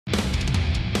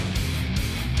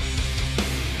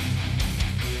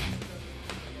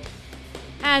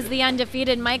As the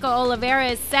undefeated Michael Oliveira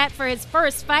is set for his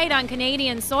first fight on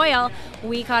Canadian soil,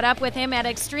 we caught up with him at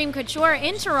Extreme Couture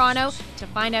in Toronto to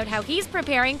find out how he's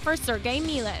preparing for Sergey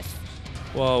Milas.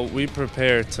 Well, we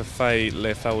prepared to fight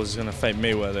if I was going to fight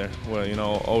Mayweather. Well, you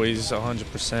know, always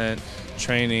 100%,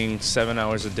 training 7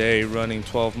 hours a day, running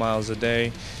 12 miles a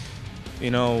day.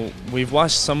 You know, we've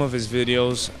watched some of his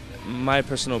videos. My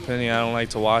personal opinion, I don't like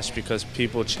to watch because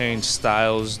people change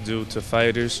styles due to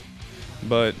fighters.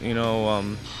 But you know,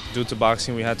 due to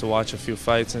boxing, we had to watch a few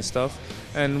fights and stuff,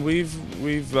 and we've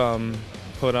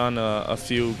put on a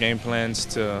few game plans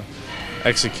to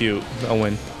execute a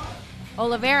win.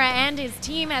 Oliveira and his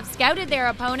team have scouted their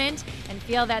opponent and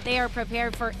feel that they are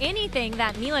prepared for anything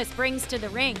that Milas brings to the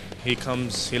ring. He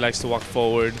likes to walk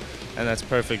forward, and that's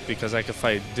perfect because I could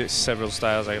fight several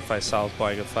styles. I could fight southpaw,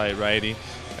 I could fight righty,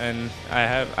 and I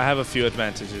have a few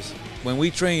advantages. When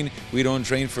we train, we don't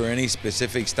train for any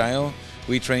specific style.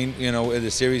 We train, you know, with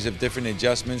a series of different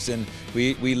adjustments, and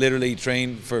we literally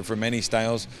train for many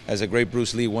styles. As a great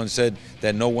Bruce Lee once said,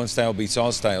 that no one style beats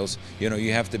all styles. You know,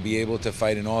 you have to be able to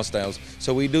fight in all styles.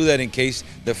 So we do that in case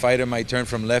the fighter might turn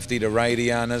from lefty to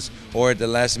righty on us, or at the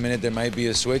last minute there might be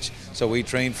a switch. So we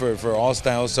train for all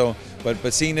styles. So,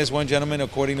 but seeing this one gentleman,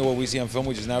 according to what we see on film,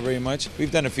 which is not very much,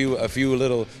 we've done a few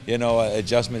little, you know,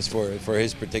 adjustments for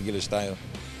his particular style.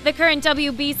 The current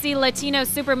WBC Latino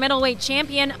super middleweight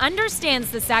champion understands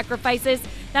the sacrifices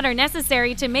that are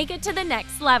necessary to make it to the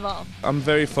next level. I'm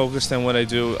very focused on what I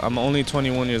do. I'm only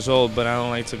 21 years old, but I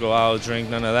don't like to go out, drink,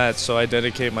 none of that. So I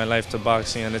dedicate my life to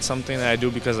boxing, and it's something that I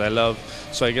do because I love.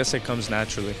 So I guess it comes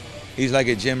naturally. He's like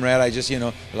a gym rat. I just, you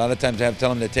know, a lot of times I have to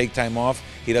tell him to take time off.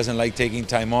 He doesn't like taking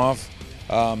time off.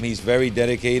 He's very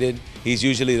dedicated. He's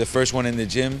usually the first one in the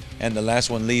gym and the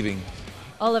last one leaving.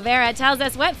 Oliveira tells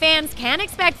us what fans can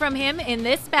expect from him in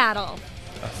this battle.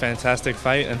 A fantastic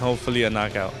fight and hopefully a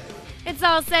knockout. It's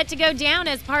all set to go down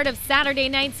as part of Saturday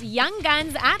night's Young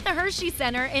Guns at the Hershey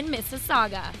Center in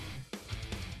Mississauga.